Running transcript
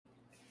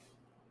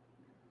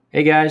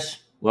Hey guys,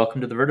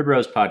 welcome to the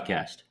Vertebros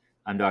podcast.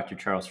 I'm Dr.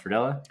 Charles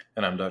Fridella.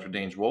 And I'm Dr.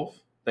 Danes Wolf.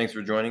 Thanks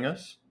for joining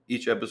us.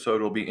 Each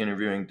episode will be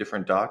interviewing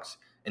different docs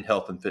and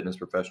health and fitness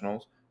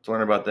professionals to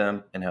learn about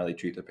them and how they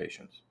treat their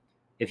patients.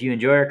 If you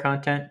enjoy our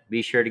content,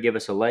 be sure to give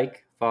us a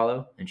like,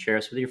 follow, and share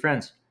us with your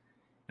friends.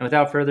 And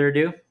without further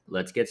ado,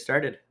 let's get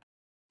started.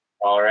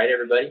 All right,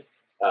 everybody.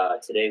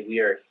 Today we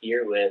are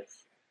here with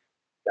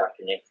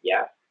Dr. Nick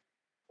Yap,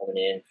 coming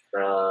in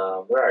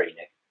from, where are you,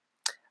 Nick?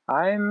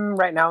 I'm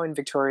right now in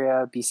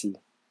Victoria, BC,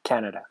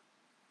 Canada.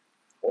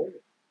 Oh,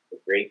 the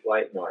Great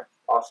White North.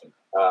 Awesome.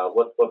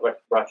 What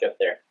brought you up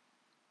there?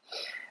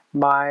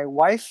 My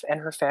wife and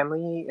her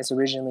family is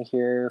originally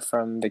here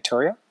from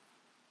Victoria.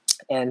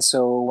 And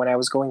so when I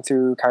was going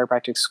through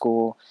chiropractic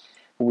school,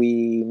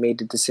 we made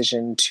the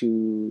decision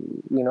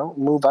to,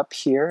 move up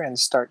here and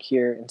start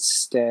here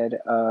instead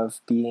of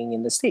being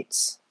in the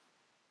States.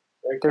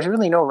 There's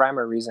really no rhyme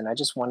or reason. I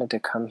just wanted to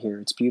come here.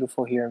 It's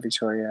beautiful here in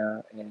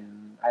Victoria,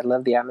 and I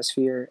love the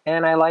atmosphere,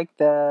 and I like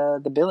the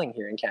billing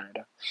here in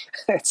Canada.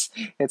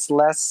 It's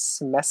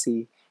less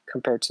messy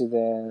compared to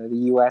the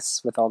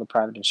U.S. with all the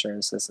private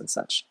insurances and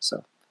such.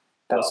 So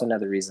that's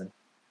another reason.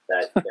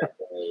 That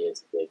definitely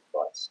is a big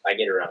plus. I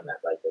get around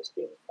that by just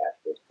being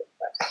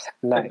cash.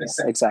 Nice,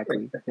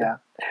 exactly, yeah.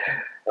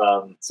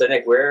 So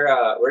Nick, where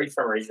are you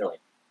from originally?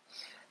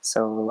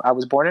 So I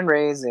was born and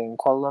raised in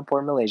Kuala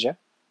Lumpur, Malaysia.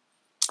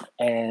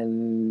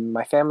 And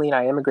my family and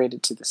I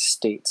immigrated to the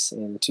States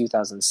in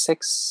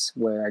 2006,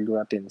 where I grew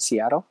up in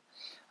Seattle,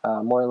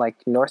 more like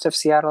north of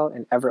Seattle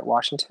in Everett,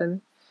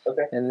 Washington.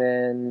 Okay. And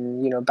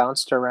then,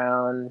 bounced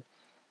around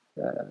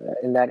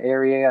in that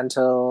area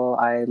until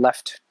I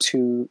left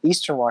to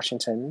Eastern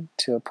Washington,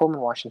 to Pullman,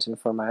 Washington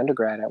for my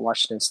undergrad at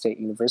Washington State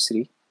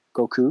University.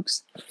 Go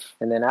Cougs.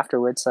 And then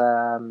afterwards,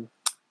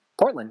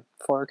 Portland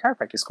for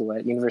chiropractic school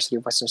at University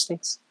of Western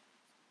States.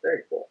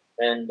 Very cool.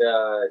 And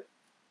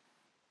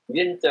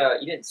you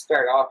didn't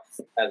start off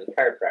as a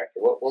chiropractor.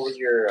 What was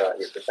your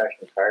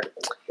profession prior to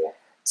school?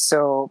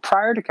 So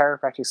prior to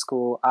chiropractic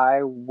school,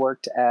 I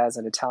worked as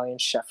an Italian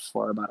chef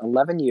for about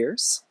 11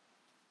 years.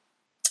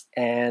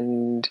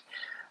 And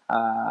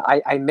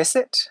I miss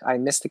it. I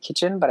miss the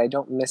kitchen, but I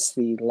don't miss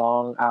the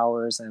long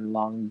hours and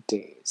long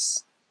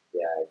days.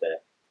 Yeah, I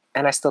bet.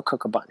 And I still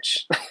cook a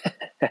bunch.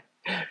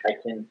 I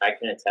can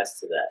attest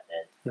to that.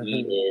 And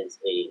he is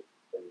a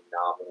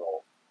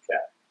phenomenal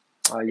chef.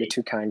 Oh, you're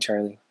too kind,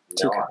 Charlie.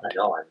 No,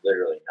 I'm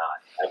literally not.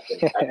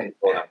 I can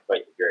quote I'm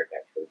quite the jerk,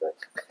 actually, but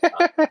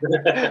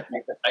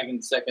I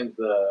can second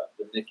the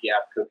Nick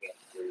Yap cooking.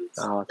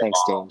 Oh, thanks,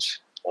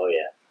 Dange. Oh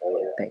yeah.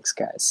 Thanks,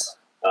 guys.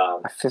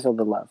 I feel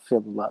the love.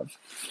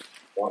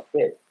 Well,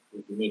 good.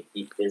 You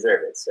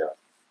deserve it. So,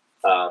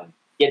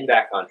 getting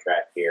back on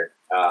track here.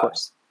 Of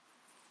course.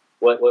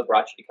 What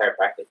brought you to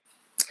chiropractic?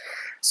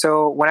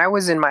 So when I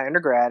was in my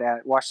undergrad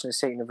at Washington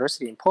State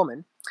University in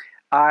Pullman,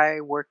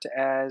 I worked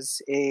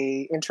as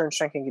a intern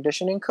strength and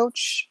conditioning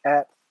coach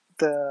at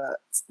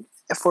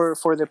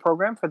for the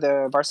program for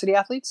the varsity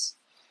athletes.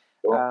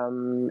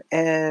 Cool.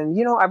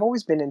 And I've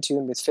always been in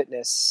tune with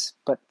fitness,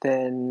 but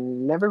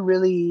then never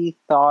really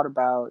thought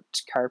about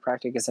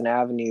chiropractic as an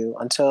avenue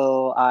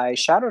until I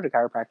shadowed a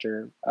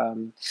chiropractor,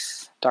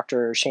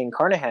 Dr. Shane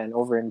Carnahan,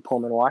 over in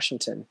Pullman,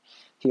 Washington.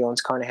 He owns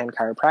Carnahan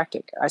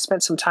Chiropractic. I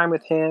spent some time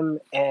with him,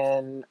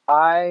 and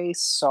I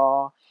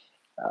saw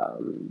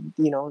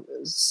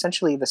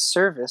essentially the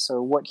service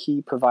or what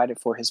he provided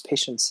for his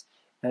patients.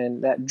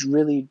 And that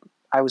really,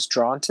 I was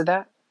drawn to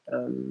that,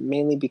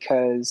 mainly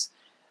because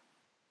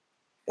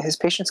his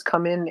patients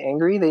come in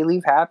angry, they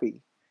leave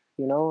happy,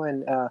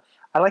 and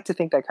I like to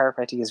think that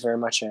chiropractic is very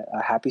much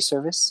a happy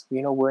service.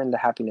 We're in the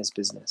happiness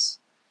business.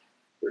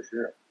 For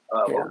sure.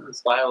 What was the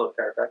style of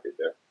chiropractic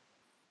there?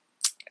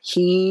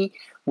 He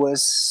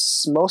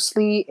was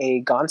mostly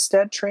a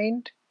Gonstead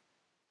trained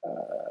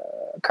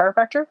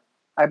chiropractor,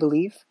 I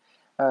believe.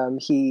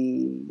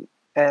 He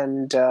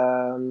and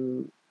a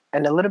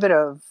little bit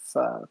of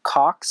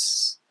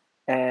Cox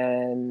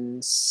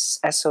and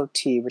SOT,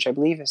 which I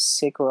believe is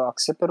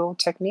sacro-occipital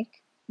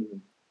technique. Mm-hmm.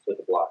 So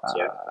the blocks,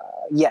 yeah.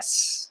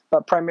 Yes,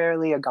 but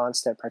primarily a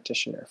Gonstead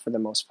practitioner for the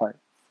most part.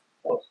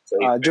 Oh,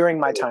 so during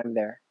my time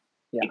there,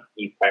 yeah.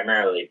 He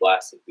primarily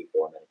blasted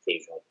people and then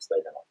occasionally just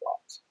laid them on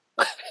blocks.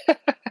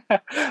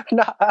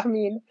 No, I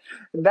mean,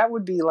 that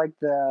would be like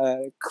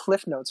the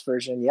Cliff Notes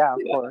version. Yeah, of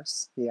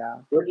course. Yeah.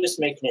 We're just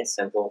making it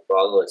simple for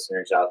all the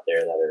listeners out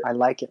there that are. I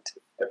like it.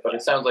 But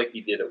it sounds like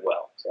you did it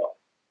well. So.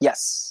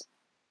 Yes.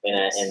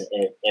 And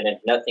if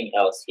nothing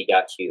else, he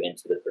got you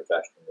into the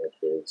profession, which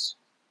is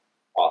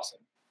awesome.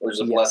 Which is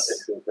a blessing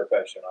to the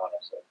profession,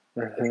 honestly.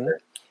 Mm-hmm. Sure.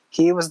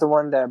 He was the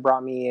one that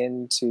brought me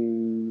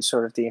into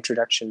sort of the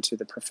introduction to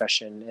the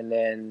profession, and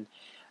then.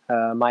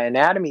 My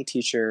anatomy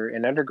teacher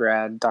in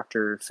undergrad,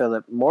 Dr.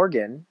 Philip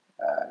Morgan,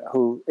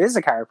 who is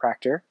a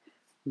chiropractor,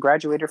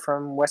 graduated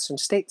from Western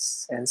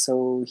States. And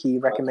so he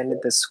recommended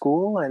the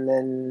school. And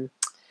then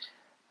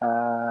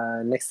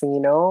next thing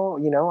you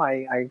know,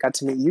 I got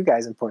to meet you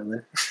guys in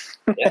Portland.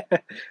 Yeah.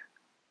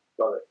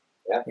 Love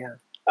it. Yeah.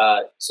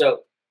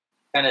 So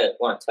kind of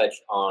want to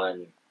touch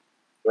on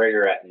where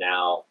you're at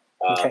now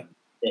Okay.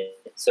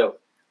 So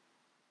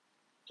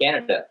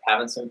Canada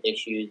having some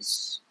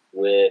issues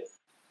with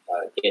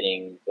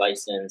getting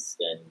licensed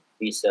and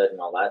visa and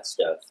all that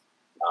stuff.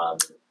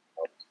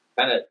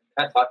 Kind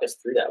of talk us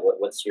through that.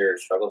 What's your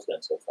struggles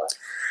been so far?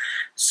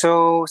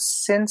 So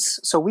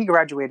we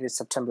graduated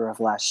September of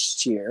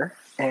last year,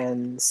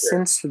 and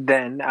since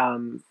then,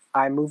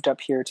 I moved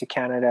up here to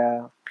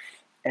Canada,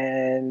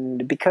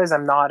 and because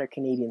I'm not a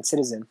Canadian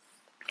citizen,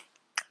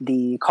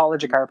 the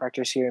College of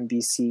Chiropractors here in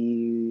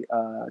BC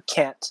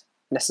can't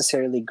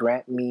necessarily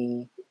grant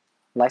me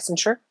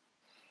licensure,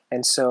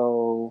 and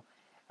so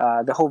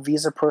the whole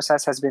visa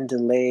process has been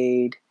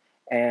delayed.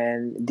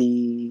 And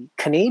the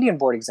Canadian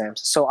board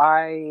exams. So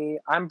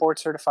I'm board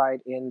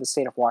certified in the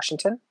state of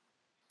Washington,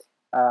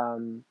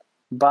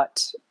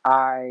 but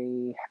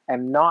I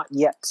am not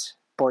yet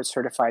board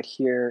certified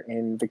here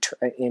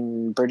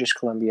in British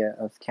Columbia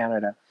of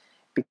Canada,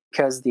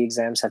 because the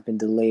exams have been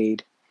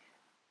delayed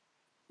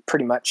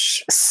pretty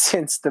much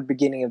since the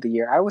beginning of the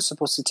year. I was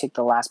supposed to take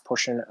the last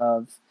portion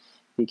of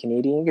the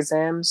Canadian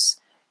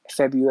exams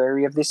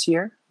February of this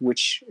year,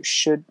 which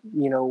should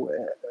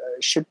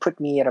put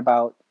me at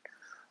about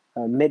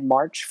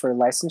mid-March for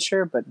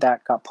licensure, but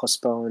that got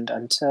postponed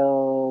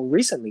until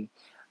recently.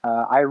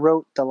 I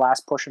wrote the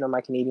last portion of my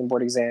Canadian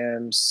board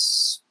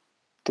exams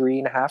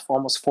 3.5,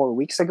 almost 4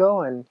 weeks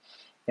ago,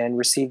 and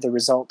received the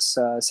results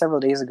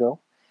several days ago.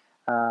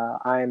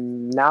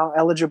 I'm now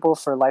eligible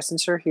for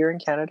licensure here in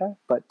Canada,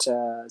 but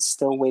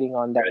still waiting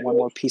on that one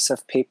more piece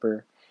of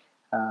paper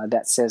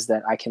that says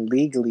that I can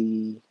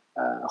legally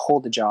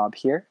hold a job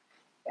here,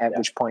 at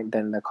which point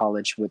then the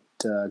college would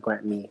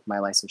grant me my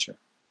licensure.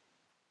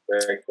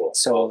 Very cool.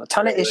 So a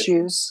ton of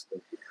issues.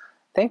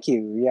 Thank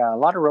you. Yeah, a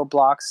lot of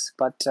roadblocks,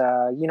 but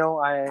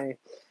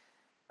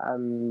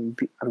I'm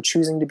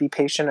choosing to be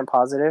patient and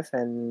positive,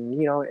 and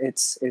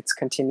it's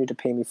continued to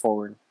pay me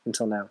forward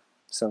until now.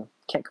 So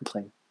can't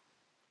complain.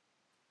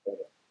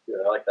 Good.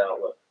 I like that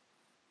outlook.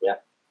 Yeah.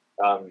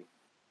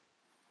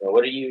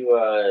 What are you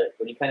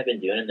kind of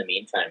been doing in the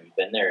meantime? You've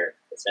been there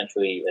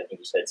essentially, I think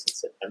you said, since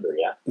September.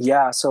 Yeah.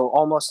 Yeah. So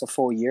almost a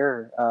full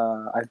year.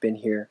 I've been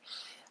here.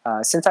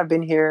 Since I've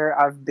been here,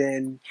 I've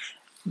been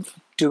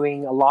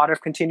doing a lot of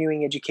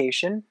continuing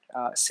education.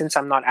 Since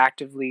I'm not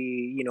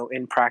actively,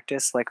 in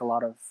practice like a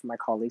lot of my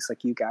colleagues,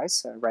 like you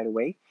guys, right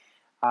away,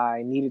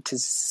 I needed to,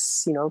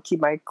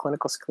 keep my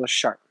clinical skills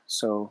sharp.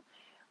 So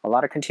a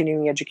lot of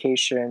continuing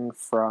education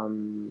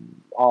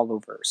from all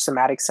over.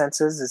 Somatic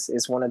Senses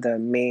is one of the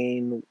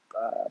main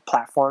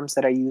platforms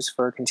that I use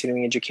for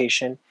continuing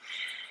education.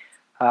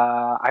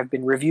 I've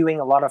been reviewing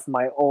a lot of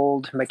my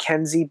old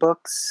Mackenzie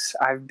books.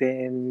 I've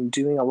been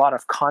doing a lot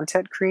of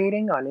content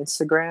creating on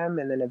Instagram,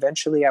 and then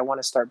eventually I want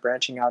to start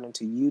branching out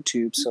into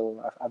YouTube.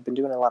 So I've been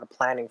doing a lot of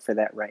planning for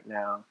that right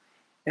now.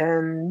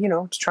 And,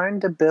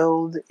 trying to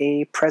build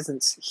a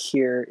presence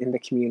here in the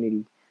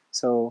community.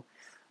 So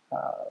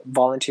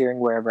volunteering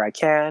wherever I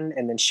can,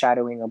 and then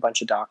shadowing a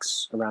bunch of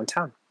docs around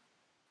town.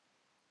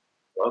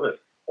 Love it.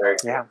 Very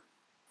cool. Yeah.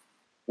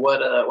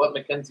 What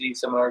Mackenzie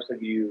seminars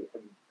have you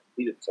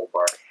completed so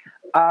far?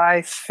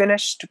 I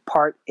finished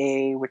Part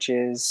A, which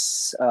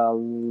is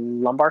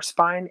lumbar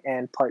spine,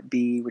 and Part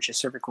B, which is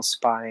cervical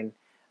spine,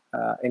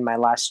 in my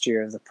last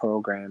year of the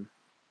program.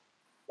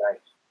 Nice.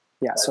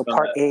 Yeah, so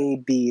Part A,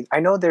 B. I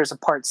know there's a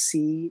Part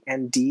C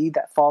and D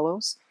that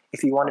follows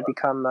if you want to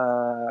become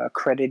a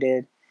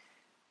accredited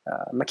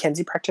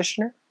Mackenzie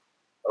practitioner.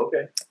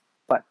 Okay.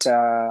 But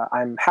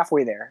I'm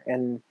halfway there,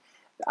 and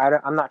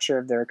I'm not sure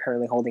if they're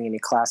currently holding any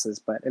classes,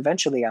 but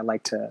eventually I'd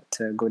like to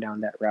go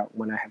down that route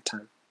when I have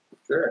time.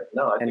 Sure.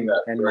 No, I think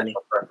that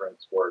directional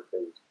preference work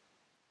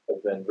has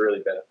been really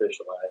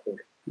beneficial, and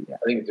I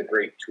think it's a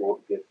great tool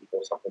to give people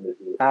something to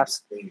do.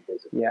 Absolutely.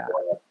 Yeah.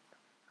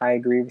 I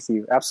agree with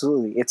you.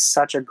 Absolutely. It's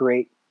such a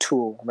great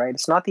tool, right?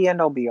 It's not the end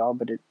all be all,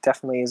 but it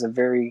definitely is a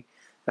very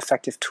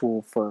effective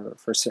tool for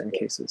certain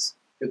cases.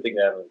 Good thing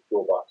to have in the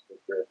toolbox for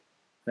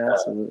sure.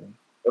 Absolutely.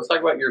 Let's talk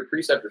about your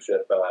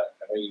preceptorship. I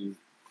know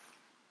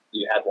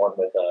you had one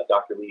with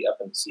Dr. Lee up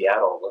in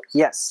Seattle.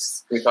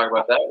 Yes. Can we talk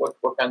about that?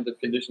 What kinds of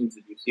conditions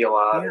did you see a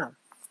lot? Yeah.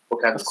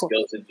 What kinds of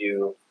skills did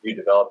you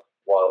develop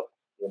while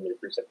in your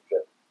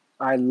preceptorship?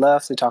 I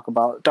love to talk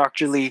about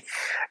Dr. Lee.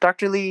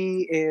 Dr.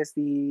 Lee is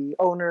the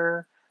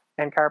owner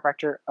and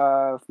chiropractor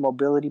of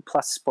Mobility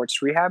Plus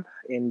Sports Rehab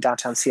in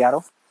downtown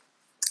Seattle.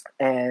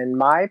 And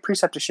my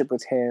preceptorship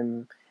with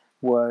him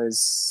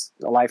was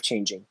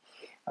life-changing.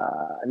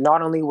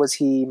 Not only was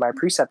he my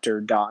preceptor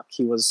doc,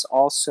 he was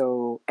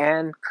also,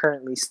 and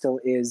currently still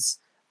is,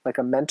 like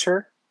a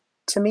mentor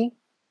to me.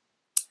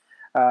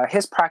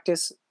 His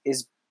practice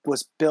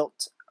was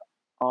built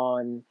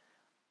on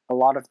a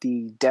lot of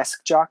the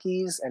desk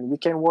jockeys and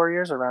weekend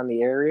warriors around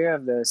the area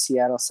of the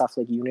Seattle South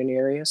Lake Union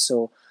area.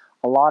 So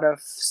a lot of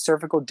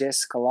cervical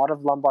disc, a lot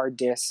of lumbar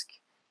disc,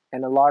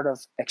 and a lot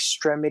of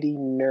extremity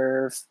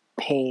nerve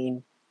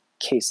pain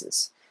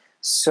cases.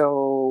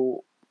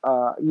 So,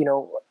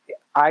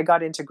 I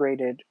got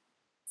integrated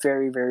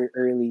very, very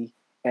early,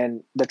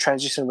 and the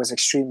transition was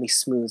extremely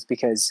smooth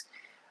because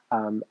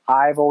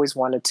I've always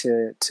wanted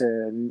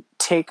to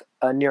take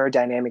a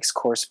neurodynamics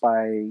course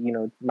by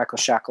Michael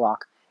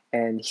Shacklock,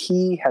 and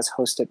he has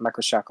hosted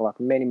Michael Shacklock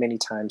many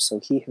times. So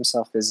he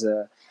himself is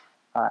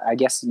I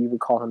guess you would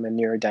call him a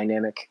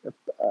neurodynamic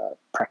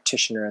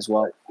practitioner as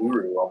well. Like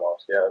guru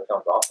almost. Yeah, that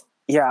sounds awesome.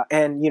 Yeah,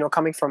 and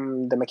coming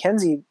from the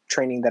McKenzie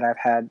training that I've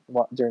had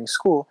during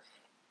school,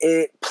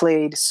 it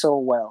played so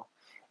well.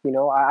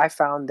 I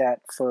found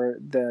that for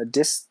the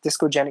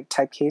discogenic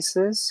type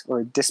cases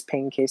or disc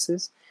pain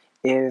cases,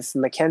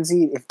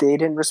 if they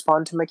didn't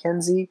respond to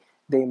McKenzie,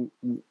 they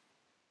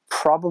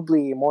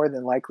probably more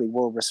than likely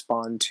will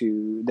respond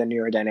to the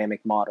neurodynamic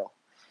model.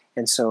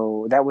 And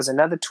so that was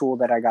another tool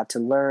that I got to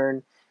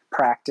learn,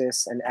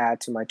 practice, and add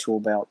to my tool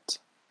belt.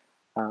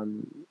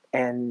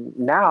 And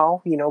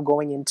now,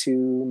 going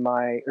into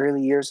my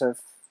early years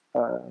of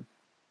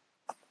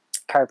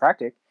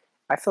chiropractic,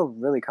 I feel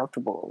really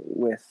comfortable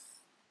with,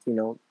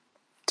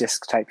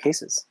 disc type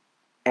cases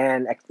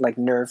and like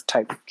nerve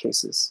type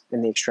cases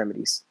in the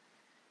extremities.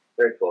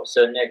 Very cool.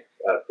 So Nick,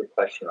 quick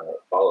question on a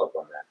follow-up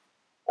on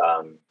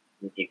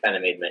that. You kind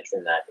of made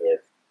mention that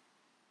if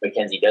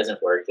McKenzie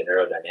doesn't work, the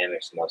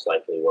neurodynamics most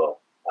likely will.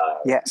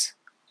 Yes.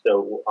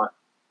 So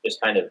just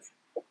kind of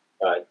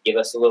give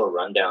us a little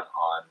rundown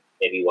on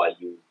maybe why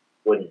you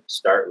wouldn't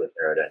start with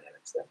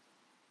neurodynamics then.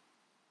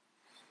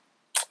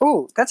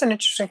 Oh, that's an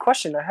interesting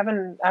question. I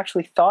haven't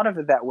actually thought of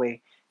it that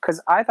way,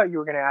 because I thought you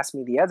were going to ask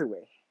me the other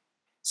way.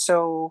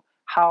 So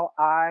how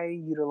I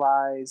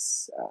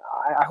utilize,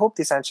 I hope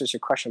this answers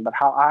your question, but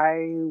how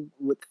I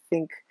would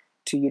think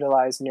to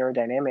utilize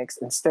neurodynamics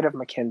instead of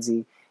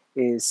McKenzie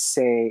is,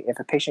 say, if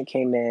a patient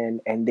came in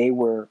and they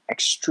were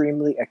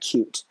extremely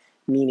acute,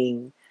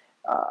 meaning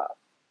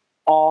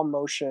all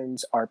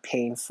motions are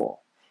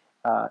painful,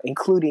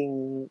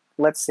 including,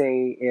 let's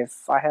say,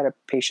 if I had a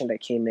patient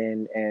that came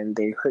in and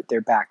they hurt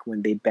their back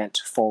when they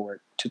bent forward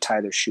to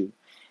tie their shoe.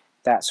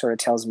 That sort of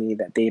tells me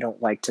that they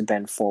don't like to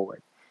bend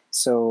forward.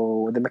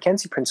 So the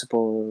McKenzie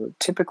principle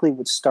typically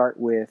would start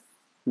with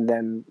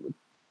them,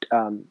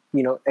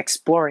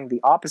 exploring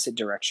the opposite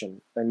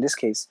direction. In this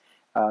case,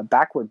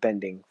 backward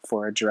bending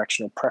for a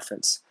directional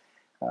preference.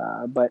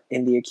 But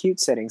in the acute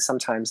setting,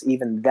 sometimes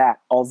even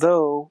that,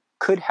 although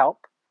could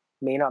help,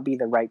 may not be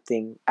the right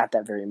thing at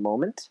that very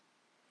moment.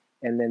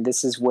 And then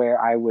this is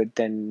where I would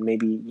then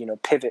maybe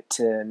pivot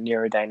to the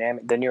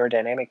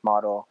neurodynamic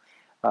model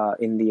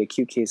in the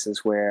acute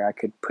cases, where I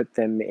could put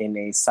them in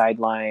a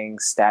side-lying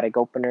static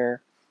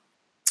opener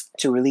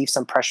to relieve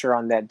some pressure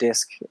on that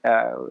disc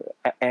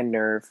and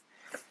nerve.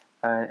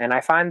 And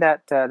I find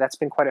that that's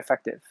been quite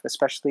effective,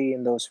 especially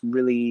in those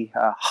really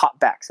hot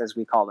backs, as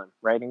we call them,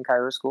 right, in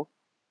chiro school?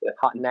 Yeah.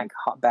 Hot neck,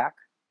 hot back.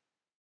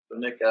 So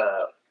Nick,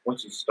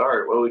 once you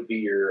start, what would be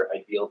your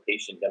ideal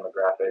patient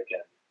demographic,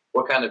 and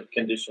what kind of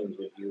conditions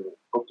would you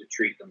hope to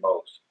treat the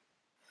most?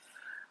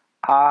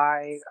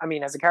 I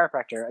mean, as a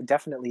chiropractor,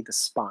 definitely the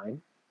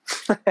spine.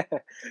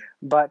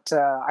 But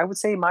I would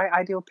say my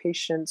ideal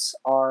patients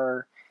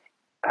are,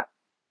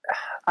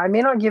 I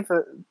may not give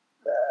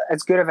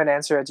as good of an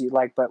answer as you'd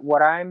like, but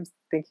what I'm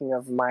thinking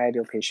of my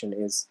ideal patient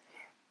is,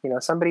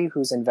 somebody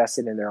who's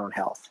invested in their own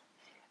health.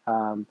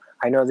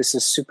 I know this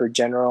is super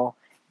general,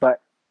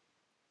 but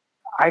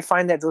I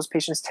find that those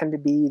patients tend to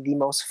be the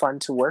most fun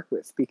to work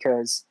with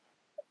because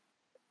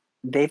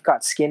they've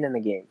got skin in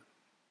the game.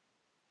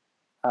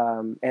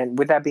 And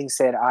with that being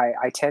said,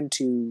 I tend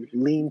to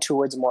lean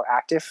towards a more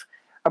active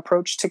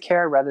approach to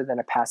care rather than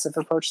a passive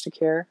approach to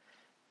care,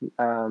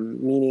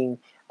 meaning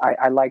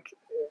I like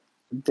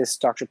this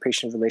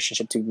doctor-patient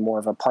relationship to be more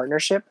of a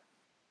partnership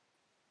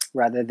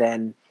rather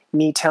than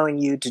me telling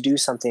you to do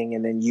something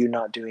and then you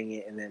not doing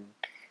it and then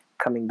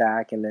coming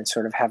back and then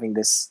sort of having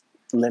this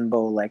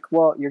limbo like,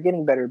 well, you're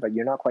getting better, but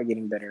you're not quite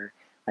getting better.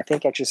 I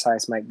think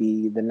exercise might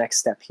be the next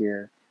step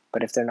here,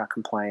 but if they're not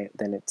compliant,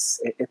 then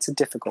it's a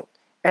difficult.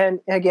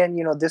 And again,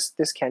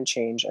 this can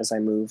change as I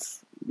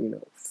move,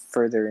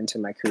 further into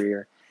my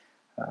career.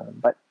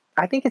 But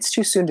I think it's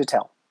too soon to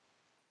tell.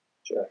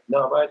 Sure.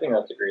 No, but I think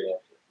that's a great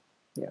answer.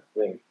 Yeah.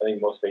 I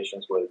think most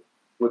patients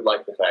would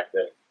like the fact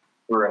that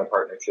we're in a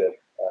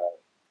partnership,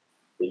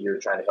 that you're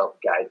trying to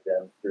help guide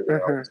them through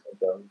their own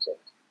symptoms.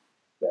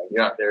 And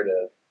you're not there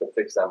to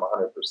fix them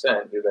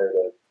 100%. You're there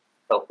to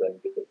help them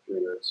get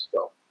through this.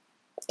 So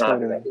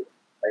Totally. I think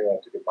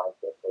that's a good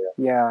mindset for you.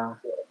 Yeah.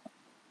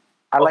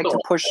 I like to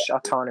push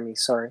autonomy.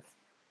 Sorry.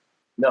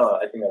 No,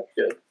 I think that's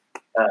good.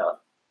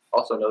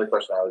 Also, another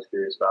question I was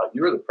curious about.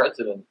 You were the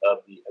president of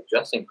the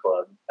adjusting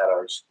club at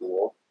our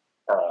school.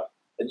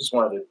 I just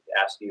wanted to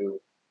ask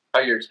you how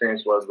your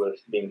experience was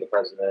with being the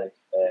president,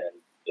 and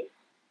if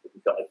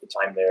you felt like the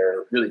time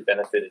there really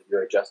benefited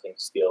your adjusting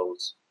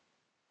skills,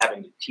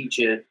 having to teach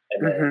it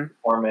and then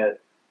perform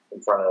it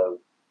in front of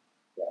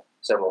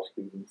several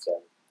students.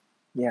 And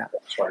yeah,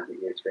 I just wanted to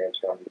get your experience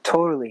from you.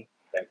 Totally.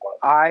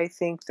 I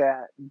think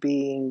that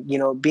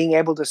being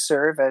able to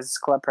serve as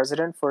club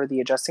president for the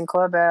adjusting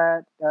club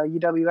at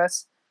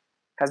UWS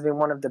has been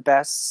one of the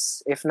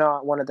best, if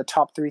not one of the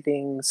top three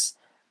things,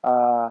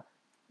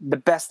 the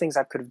best things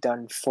I could have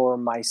done for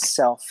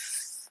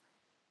myself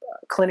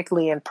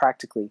clinically and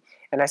practically.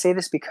 And I say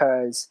this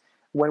because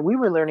when we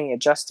were learning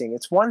adjusting,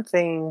 it's one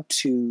thing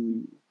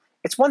to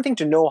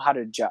know how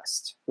to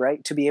adjust,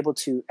 right? To be able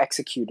to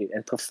execute it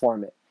and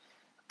perform it.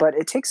 But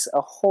it takes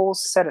a whole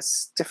set of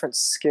different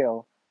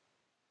skill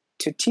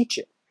to teach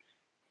it.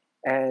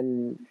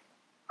 And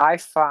I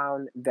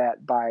found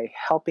that by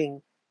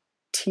helping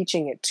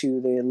teaching it to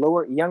the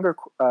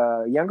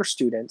younger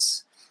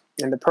students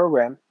in the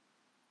program,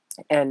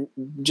 and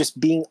just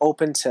being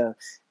open to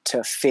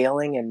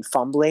failing and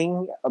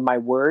fumbling my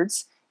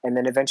words, and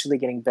then eventually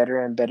getting better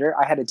and better,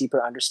 I had a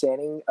deeper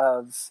understanding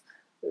of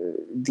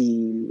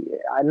the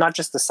not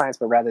just the science,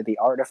 but rather the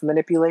art of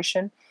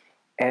manipulation.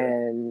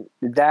 And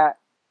that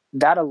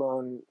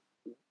alone,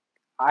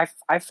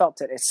 I felt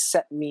that it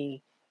set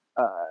me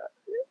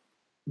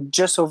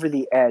just over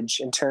the edge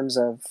in terms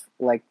of,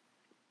 like,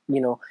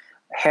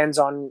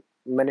 hands-on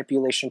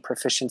manipulation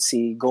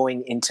proficiency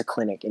going into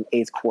clinic in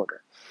 8th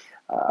quarter.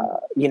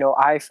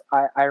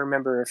 I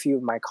remember a few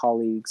of my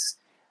colleagues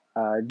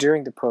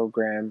during the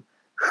program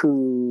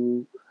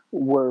who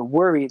were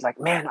worried, like,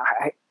 man,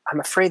 I'm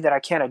afraid that I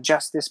can't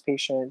adjust this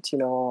patient.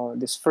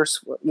 This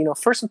first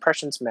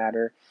impressions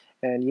matter,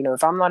 and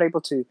if I'm not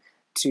able to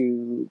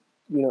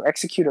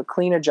execute a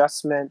clean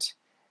adjustment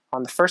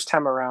on the first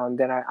time around,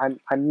 then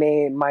I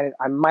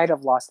might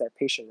have lost that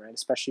patient, right?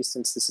 Especially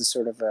since this is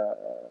sort of a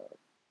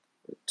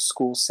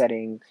school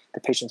setting, the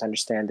patients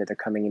understand that they're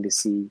coming in to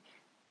see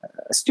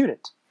a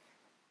student.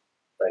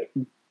 Right.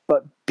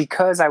 But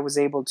because I was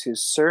able to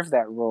serve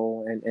that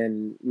role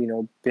and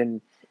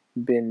been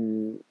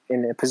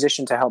in a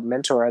position to help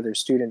mentor other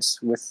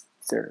students with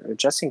their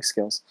adjusting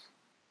skills,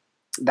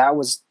 that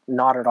was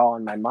not at all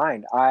in my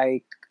mind.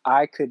 I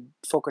could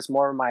focus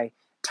more of my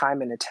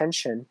time and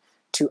attention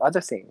to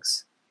other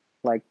things,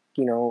 like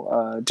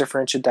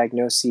differential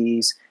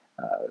diagnoses,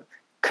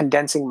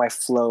 condensing my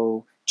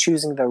flow,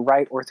 choosing the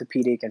right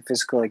orthopedic and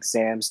physical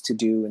exams to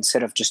do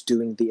instead of just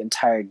doing the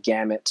entire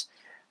gamut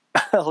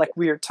like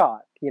we are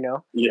taught,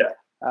 Yeah.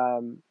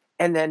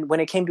 And then when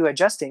it came to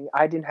adjusting,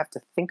 I didn't have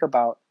to think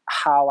about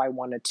how I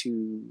wanted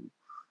to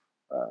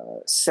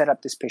set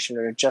up this patient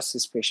or adjust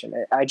this patient.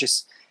 I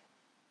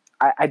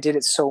did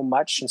it so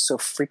much and so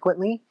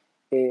frequently,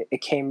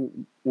 it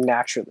came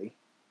naturally.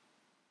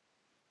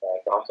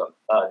 That's awesome.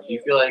 Do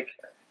you feel like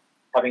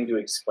having to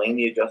explain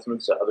the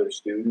adjustments to other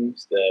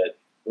students, that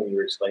when you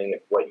were explaining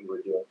what you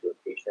were doing to a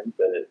patient,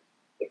 that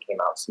it came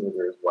out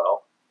smoother as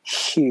well?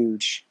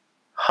 Huge,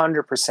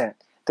 100%.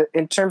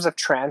 In terms of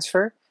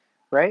transfer,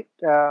 right?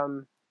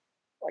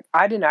 Like,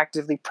 I didn't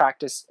actively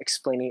practice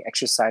explaining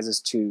exercises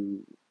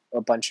to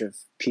a bunch of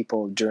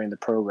people during the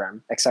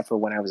program, except for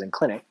when I was in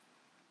clinic.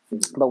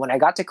 Mm-hmm. But when I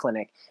got to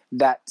clinic,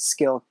 that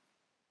skill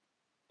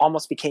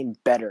almost became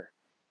better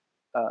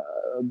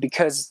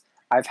because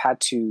I've had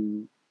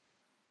to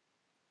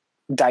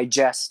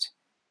digest,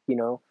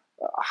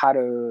 how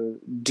to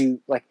do,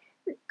 like,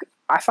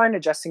 I find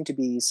adjusting to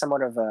be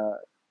somewhat of a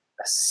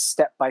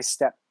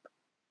step-by-step,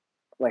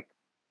 like,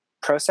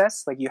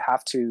 process. Like, you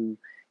have to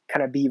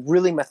kind of be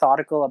really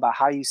methodical about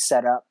how you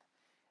set up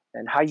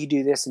and how you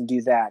do this and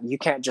do that. You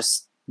can't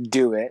just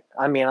do it.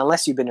 I mean,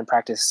 unless you've been in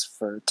practice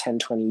for 10,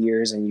 20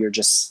 years and you're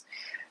just,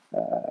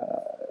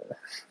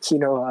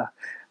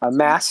 a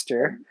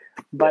master.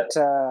 But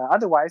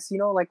otherwise,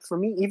 like for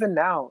me, even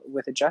now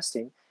with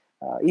adjusting,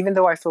 even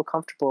though I feel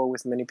comfortable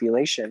with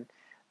manipulation,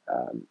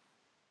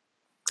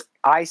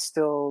 I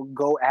still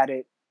go at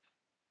it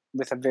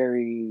with a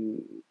very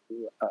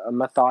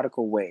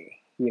methodical way.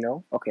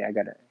 Okay, I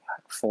gotta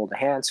fold the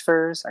hands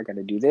first. I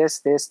gotta do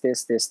this.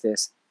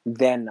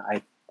 Then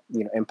I,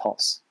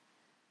 impulse.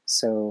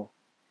 So,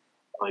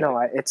 no,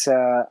 I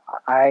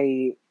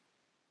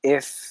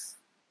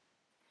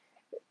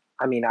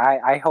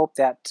hope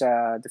that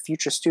the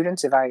future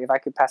students, if I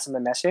could pass them a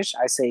message,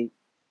 I say,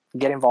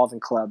 get involved in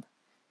club.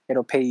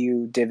 It'll pay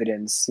you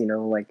dividends,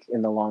 like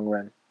in the long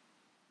run.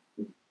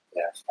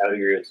 Yeah, I would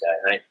agree with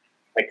that. And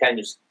I kind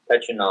of just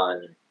touching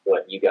on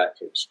what you got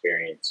to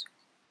experience,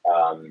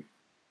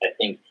 I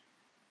think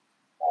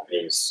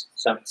is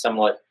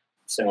somewhat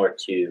similar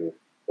to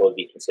what would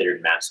be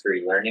considered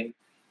mastery learning,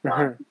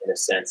 in the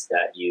sense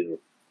that you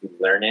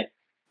learn it,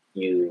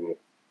 you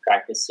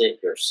practice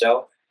it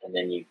yourself, and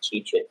then you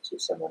teach it to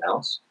someone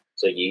else.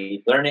 So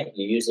you learn it,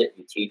 you use it,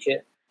 you teach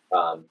it,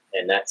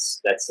 and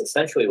that's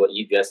essentially what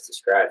you just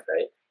described,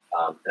 right?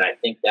 And I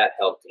think that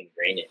helped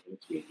ingrain it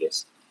into you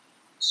just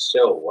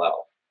so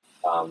well.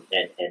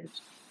 And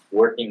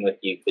working with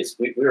you, because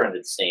we were under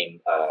the same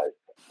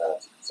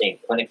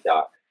clinic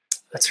doc.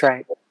 That's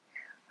right.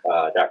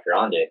 Dr.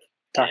 Ondick.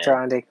 Dr.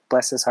 Ondick,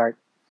 bless his heart.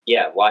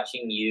 Yeah,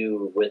 watching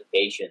you with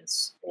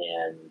patients,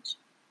 and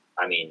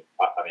I mean,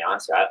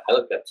 honestly, I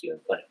looked up to you in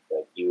clinic.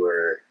 Like, you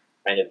were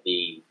kind of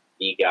the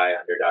guy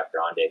under Dr.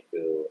 Ondick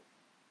who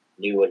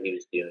knew what he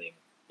was doing,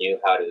 knew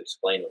how to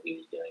explain what he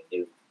was doing,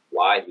 knew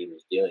why he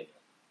was doing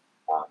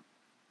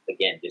it.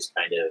 Again, just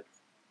kind of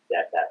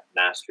that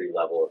mastery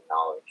level of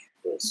knowledge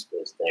was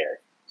there.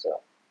 So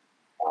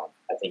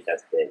I think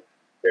that's big,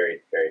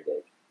 very, very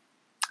big.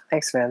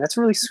 Thanks, man. That's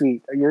really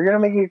sweet. You're gonna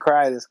make me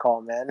cry this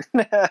call, man.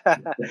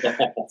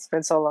 It's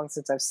been so long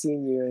since I've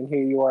seen you, and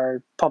here you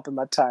are pumping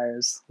my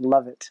tires.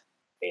 Love it.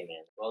 Hey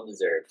man, well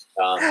deserved.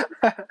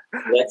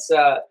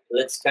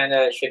 Let's kind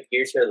of shift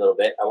gears here a little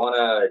bit. I want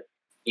to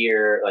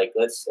hear like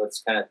let's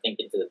kind of think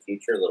into the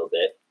future a little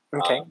bit.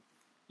 Okay.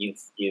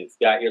 You've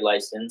got your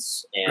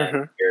license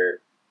and Mhm.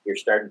 you're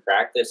starting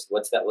practice.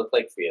 What's that look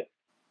like for you?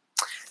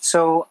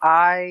 So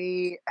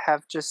I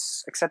have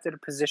just accepted a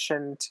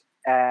position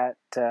at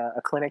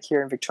a clinic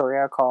here in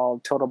Victoria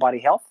called Total Body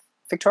Health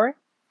Victoria,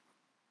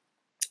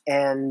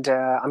 and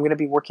I'm going to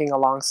be working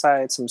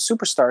alongside some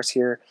superstars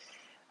here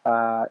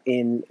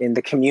in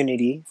the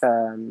community.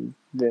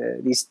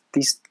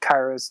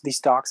 These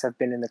docs have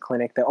been in the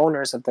clinic. The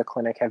owners of the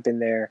clinic have been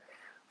there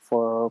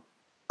for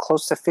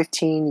close to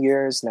 15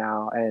 years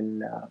now,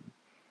 and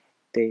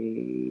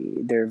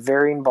they're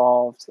very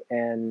involved,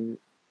 and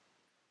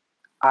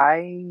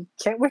I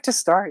can't wait to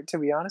start. To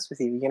be honest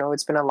with you,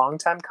 it's been a long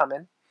time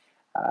coming.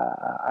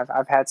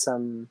 I've had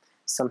some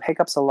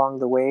hiccups along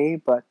the way,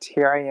 but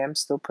here I am,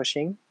 still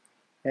pushing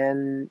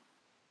and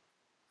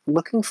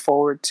looking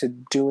forward to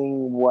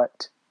doing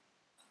what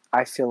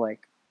I feel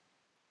like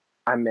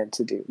I'm meant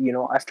to do.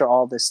 After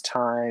all this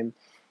time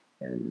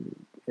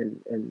and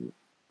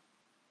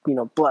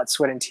blood,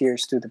 sweat, and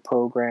tears through the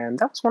program,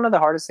 that was one of the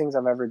hardest things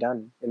I've ever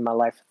done in my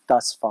life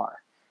thus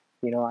far.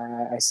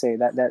 I say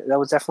that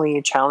was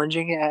definitely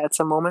challenging at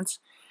some moments,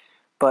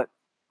 but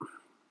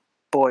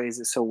boy, is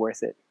it so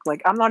worth it.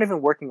 Like, I'm not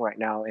even working right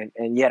now,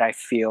 and yet I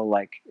feel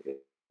like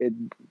it,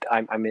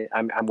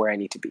 I'm where I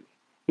need to be.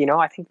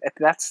 I think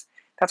that's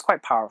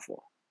quite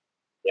powerful.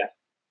 Yeah,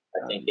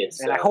 I think it's,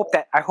 and I hope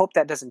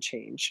that doesn't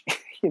change.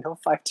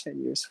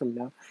 5-10 years from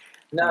now.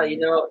 No,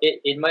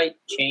 it might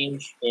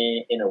change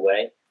in a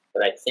way,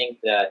 but I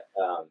think that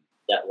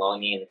that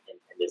longing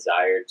and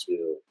desire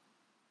to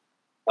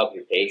help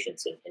your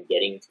patients and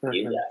getting to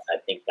do that, I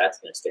think that's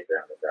going to stick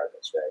around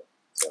regardless, right?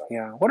 So,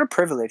 yeah, what a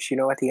privilege,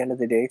 at the end of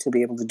the day, to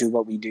be able to do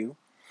what we do.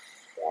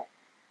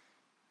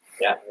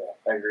 Yeah,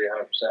 I agree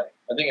 100%.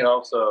 I think it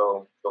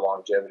also, the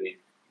longevity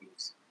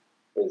piece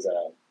is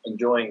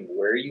enjoying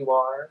where you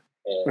are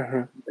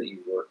and that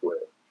you work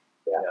with.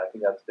 Yeah, I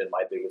think that's been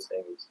my biggest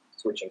thing is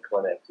switching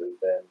clinics has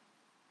been,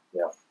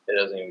 it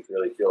doesn't even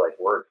really feel like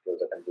work. It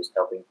feels like I'm just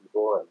helping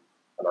people and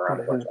I'm around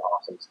a bunch of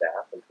awesome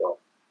staff. And so,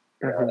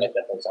 that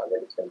definitely sounds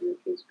like it's going to be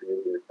the case for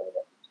you here coming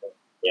up. So,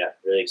 yeah,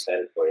 really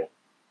excited for you.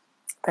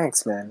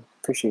 Thanks, man.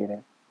 Appreciate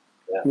it.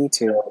 Yeah. Me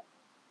too.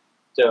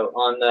 So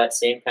on that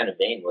same kind of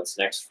vein, what's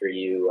next for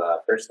you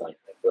personally?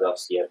 Like, what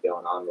else do you have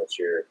going on? What's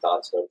your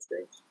thoughts, hopes,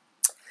 dreams?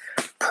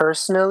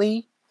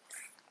 Personally?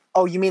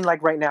 Oh, you mean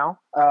like right now?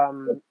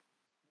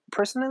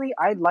 Personally,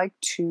 I'd like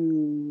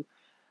to,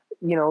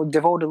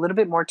 devote a little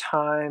bit more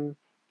time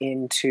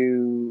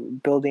into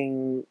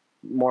building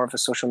more of a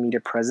social media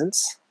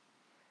presence.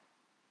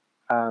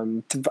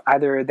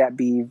 Either that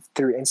be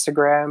through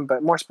Instagram,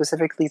 but more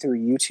specifically through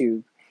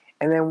YouTube.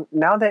 And then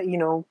now that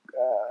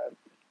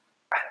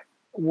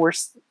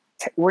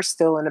we're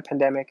still in a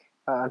pandemic,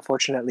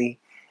 unfortunately,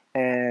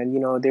 and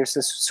there's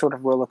this sort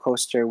of roller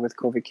coaster with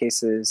COVID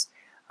cases.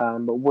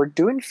 But we're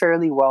doing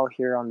fairly well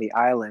here on the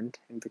island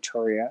in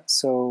Victoria.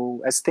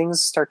 So as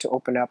things start to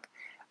open up,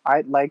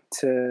 I'd like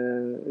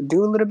to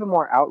do a little bit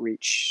more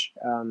outreach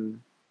and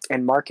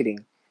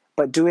marketing,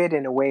 but do it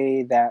in a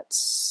way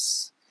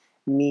that's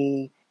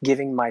me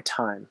giving my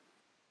time.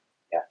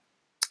 Yeah.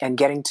 And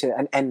getting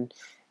to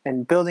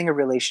and building a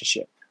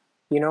relationship,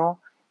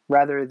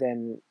 rather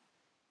than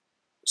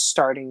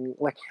starting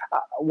like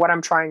what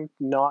I'm trying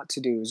not to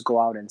do is go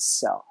out and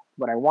sell.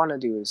 What I want to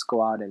do is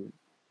go out and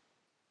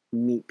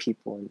meet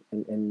people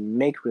and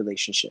make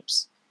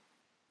relationships,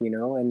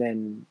 and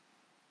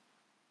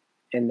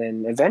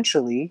then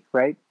eventually,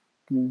 right,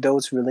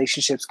 those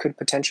relationships could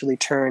potentially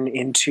turn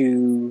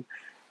into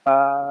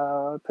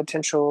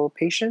potential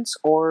patients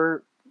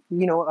or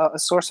a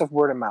source of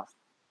word of mouth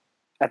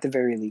at the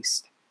very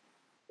least.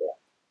 Yeah.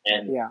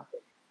 And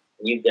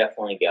you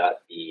definitely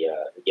got the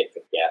gift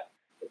of gab,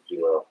 if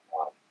you will.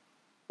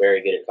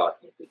 Very good at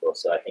talking to people,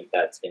 so I think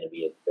that's going to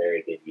be a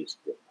very good use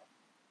of your time,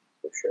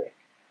 for sure.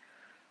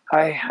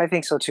 I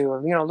think so too.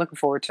 Looking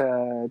forward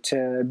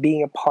to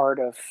being a part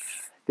of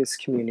this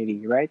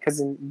community, right?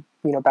 Because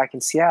back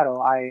in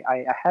Seattle, I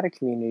had a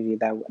community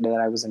that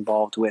I was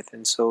involved with,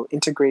 and so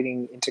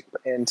integrating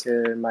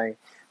into my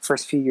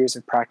first few years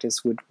of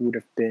practice would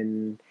have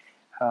been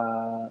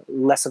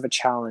less of a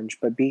challenge.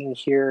 But being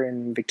here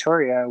in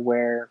Victoria,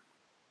 where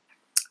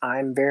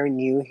I'm very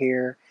new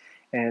here,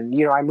 and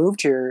I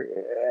moved here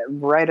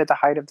right at the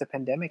height of the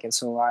pandemic, and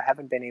so I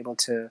haven't been able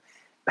to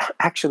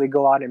actually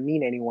go out and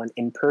meet anyone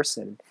in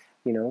person,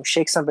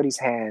 shake somebody's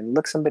hand,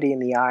 look somebody in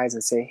the eyes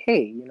and say,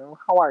 hey,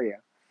 how are you?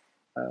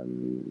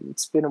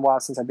 It's been a while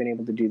since I've been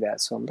able to do that.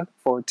 So I'm looking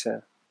forward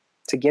to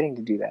getting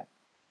to do that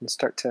and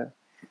start to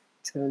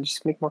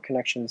just make more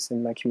connections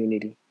in my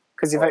community.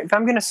 Because if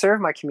I'm going to serve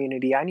my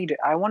community,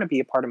 I want to be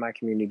a part of my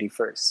community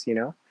first,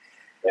 Yeah.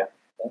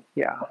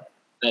 Yeah.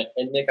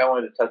 And Nick, I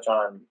wanted to touch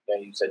on,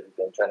 you said you've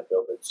been trying to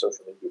build a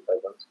social media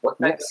presence. What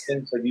kinds of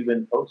things have you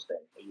been posting?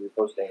 Are you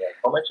posting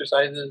home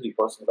exercises? Are you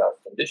posting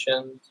about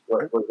conditions?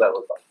 What does that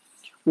look like?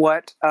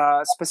 What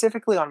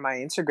specifically on my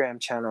Instagram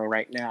channel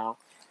right now,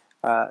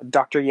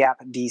 Dr.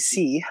 Yap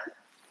DC.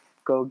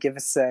 Go give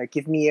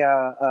me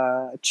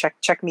a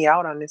check me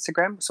out on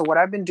Instagram. So what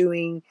I've been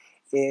doing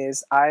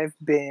is I've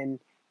been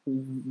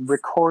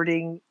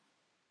recording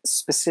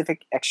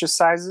specific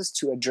exercises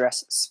to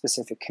address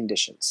specific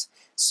conditions.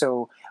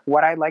 So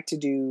what I like to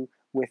do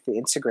with the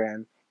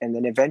Instagram, and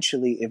then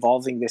eventually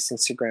evolving this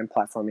Instagram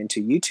platform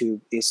into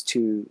YouTube, is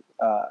to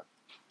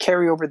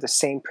carry over the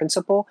same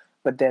principle,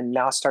 but then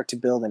now start to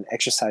build an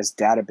exercise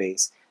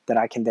database that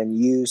I can then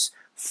use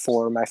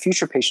for my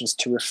future patients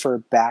to refer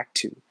back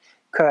to.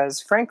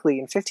 Because frankly,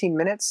 in 15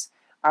 minutes,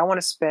 I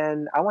want to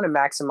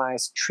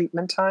maximize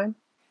treatment time.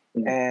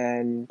 Mm-hmm.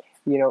 And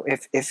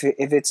if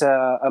it's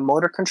a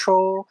motor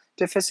control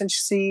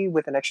deficiency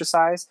with an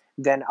exercise,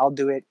 then I'll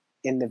do it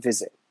in the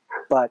visit.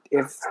 But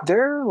if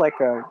they're like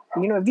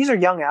if these are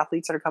young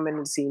athletes that are coming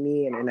to see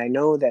me, and I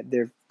know that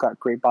they've got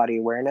great body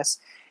awareness,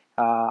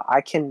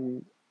 I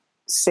can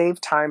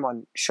save time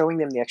on showing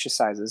them the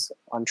exercises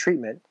on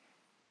treatment,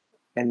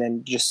 and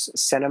then just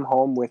send them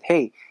home with,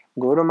 hey,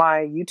 go to my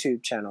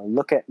YouTube channel,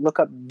 look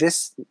up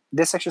this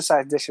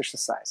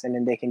exercise, and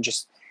then they can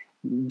just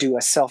do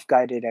a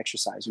self-guided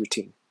exercise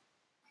routine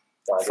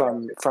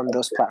from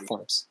those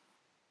platforms.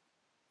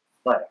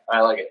 Right. I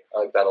like it.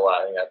 I like that a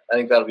lot. I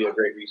think that'll be a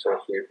great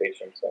resource for your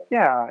patients.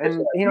 Yeah,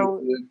 and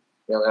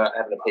they're not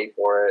having to pay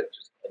for it.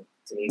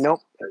 It's an easy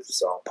service,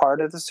 so. Part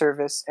of the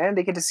service, and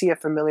they get to see a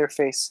familiar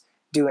face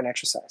do an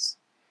exercise,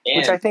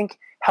 which I think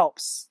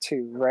helps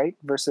too, right?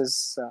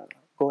 Versus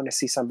going to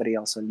see somebody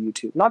else on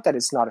YouTube. Not that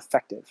it's not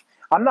effective.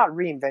 I'm not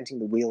reinventing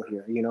the wheel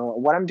here.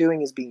 What I'm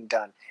doing is being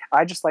done.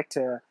 I just like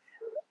to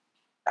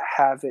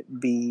have it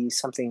be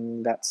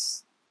something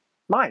that's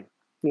mine.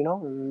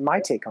 My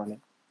take on it.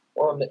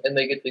 Well, and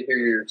they get to hear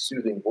your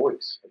soothing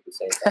voice at the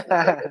same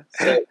time.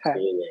 So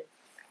soothing.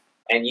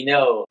 And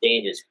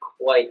Dane is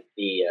quite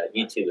the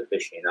YouTube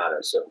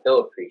aficionado, so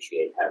he'll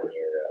appreciate having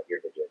your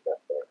videos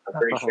up there. I'm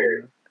pretty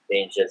sure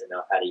Dane doesn't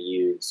know how to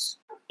use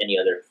any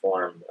other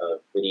form of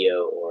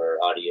video or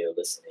audio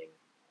listening,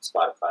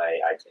 Spotify,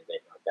 iTunes,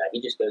 anything like that.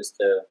 He just goes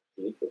to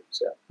YouTube.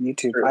 So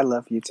YouTube, I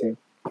love YouTube.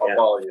 I'll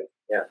follow you.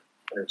 Yeah,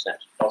 100%.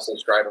 I'll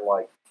subscribe and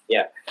like.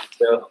 Yeah.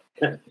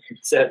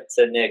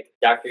 So Nick,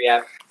 Dr.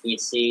 Yap,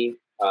 DC,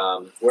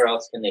 where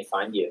else can they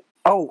find you?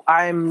 Oh,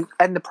 I'm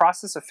in the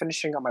process of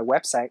finishing up my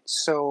website.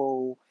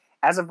 So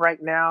as of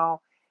right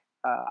now,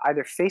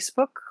 either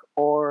Facebook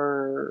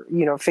or,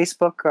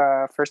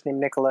 Facebook, first name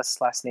Nicholas,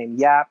 last name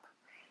Yap.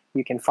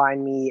 You can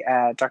find me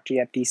at Dr.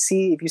 Yap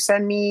DC. If you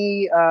send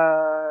me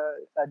a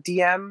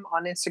DM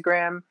on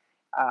Instagram,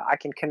 I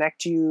can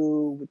connect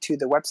you to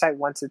the website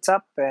once it's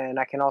up, and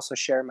I can also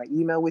share my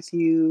email with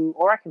you,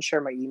 or I can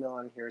share my email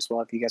on here as well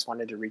if you guys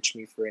wanted to reach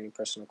me for any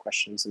personal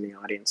questions in the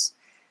audience.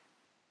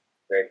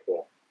 Very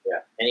cool. Yeah.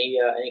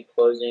 Any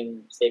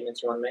closing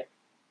statements you want to make?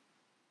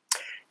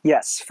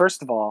 Yes.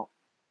 First of all,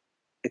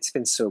 it's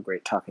been so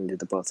great talking to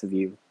the both of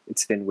you.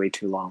 It's been way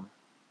too long.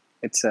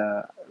 It's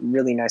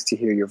really nice to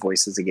hear your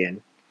voices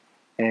again,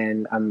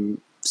 and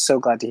I'm so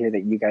glad to hear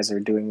that you guys are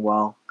doing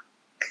well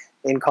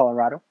in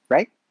Colorado,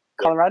 right?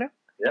 Colorado?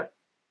 Yeah.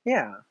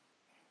 Yeah.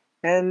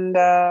 And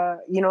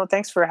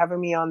thanks for having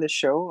me on this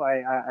show.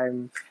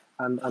 I'm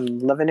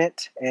loving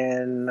it,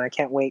 and I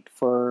can't wait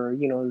for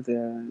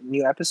the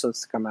new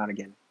episodes to come out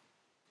again.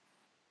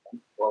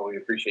 Well, we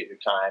appreciate your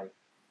time.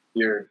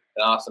 You're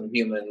an awesome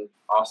human,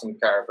 awesome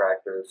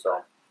chiropractor.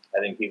 So I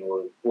think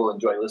people will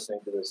enjoy listening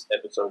to this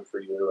episode for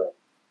you, and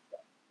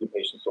your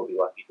patients will be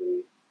lucky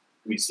to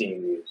be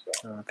seeing you.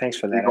 So thanks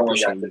for that. I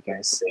appreciate you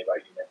guys. Say about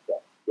you next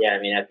time. Yeah,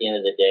 at the end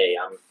of the day,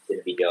 I'm going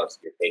to be jealous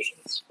of your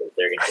patients because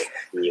they're going to get to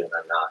see you and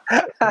I'm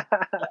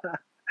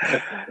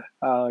not.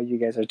 Oh, you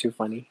guys are too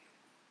funny.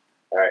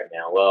 All right,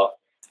 man. Well,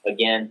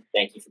 again,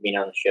 thank you for being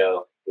on the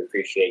show. We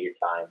appreciate your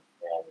time.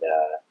 And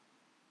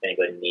if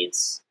anybody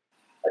needs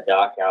a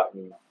doc out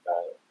in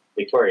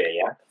Victoria,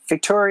 yeah?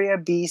 Victoria,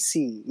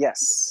 BC,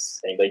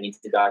 yes. If anybody needs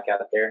a doc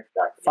out there,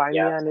 find me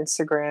on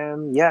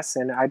Instagram, yes.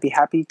 And I'd be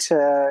happy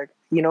to,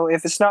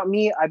 if it's not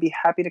me, I'd be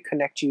happy to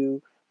connect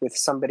you with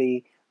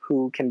somebody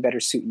who can better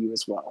suit you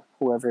as well,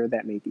 whoever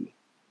that may be.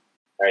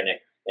 All right,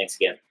 Nick. Thanks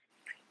again.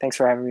 Thanks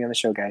for having me on the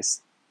show,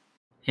 guys.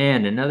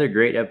 And another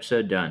great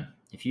episode done.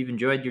 If you've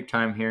enjoyed your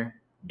time here,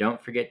 don't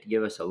forget to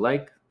give us a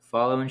like,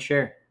 follow, and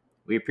share.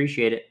 We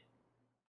appreciate it.